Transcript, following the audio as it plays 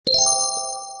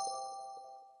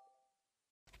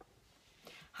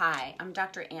Hi, I'm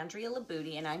Dr. Andrea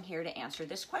Labuti, and I'm here to answer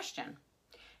this question.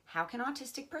 How can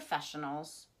autistic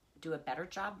professionals do a better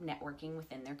job networking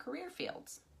within their career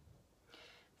fields?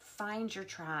 Find your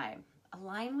tribe.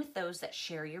 Align with those that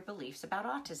share your beliefs about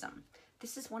autism.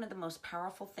 This is one of the most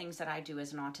powerful things that I do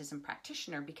as an autism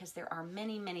practitioner because there are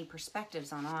many, many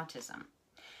perspectives on autism.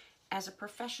 As a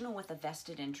professional with a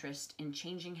vested interest in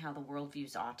changing how the world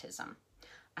views autism,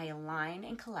 I align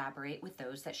and collaborate with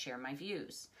those that share my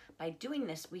views. By doing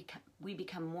this, we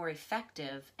become more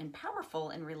effective and powerful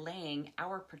in relaying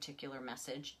our particular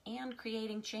message and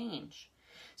creating change.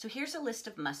 So here's a list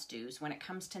of must-dos when it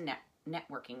comes to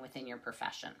networking within your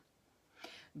profession.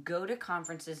 Go to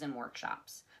conferences and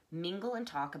workshops. Mingle and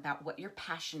talk about what you're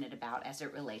passionate about as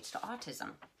it relates to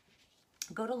autism.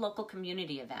 Go to local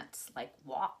community events like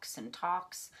walks and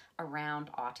talks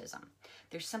around autism.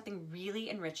 There's something really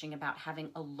enriching about having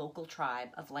a local tribe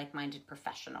of like-minded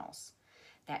professionals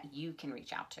that you can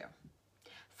reach out to.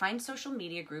 Find social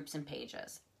media groups and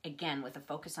pages, again with a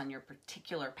focus on your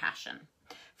particular passion.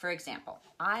 For example,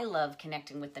 I love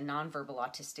connecting with the nonverbal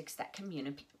autistics that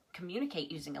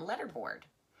communicate using a letterboard.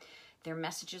 Their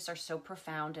messages are so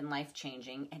profound and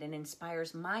life-changing, and it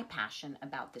inspires my passion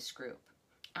about this group.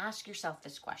 Ask yourself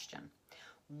this question: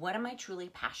 what am I truly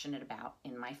passionate about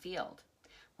in my field?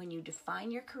 When you define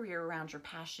your career around your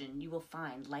passion, you will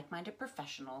find like-minded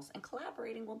professionals, and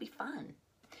collaborating will be fun.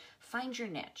 Find your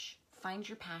niche. Find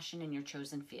your passion in your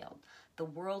chosen field. The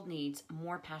world needs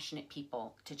more passionate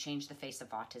people to change the face of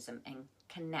autism and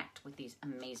connect with these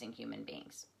amazing human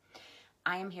beings.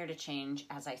 I am here to change,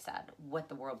 as I said, what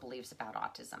the world believes about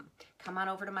autism. Come on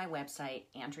over to my website,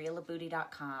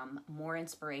 AndreaLabuti.com. More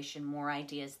inspiration, more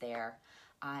ideas there.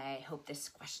 I hope this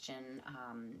question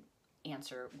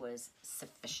answer was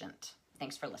sufficient.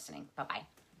 Thanks for listening. Bye-bye.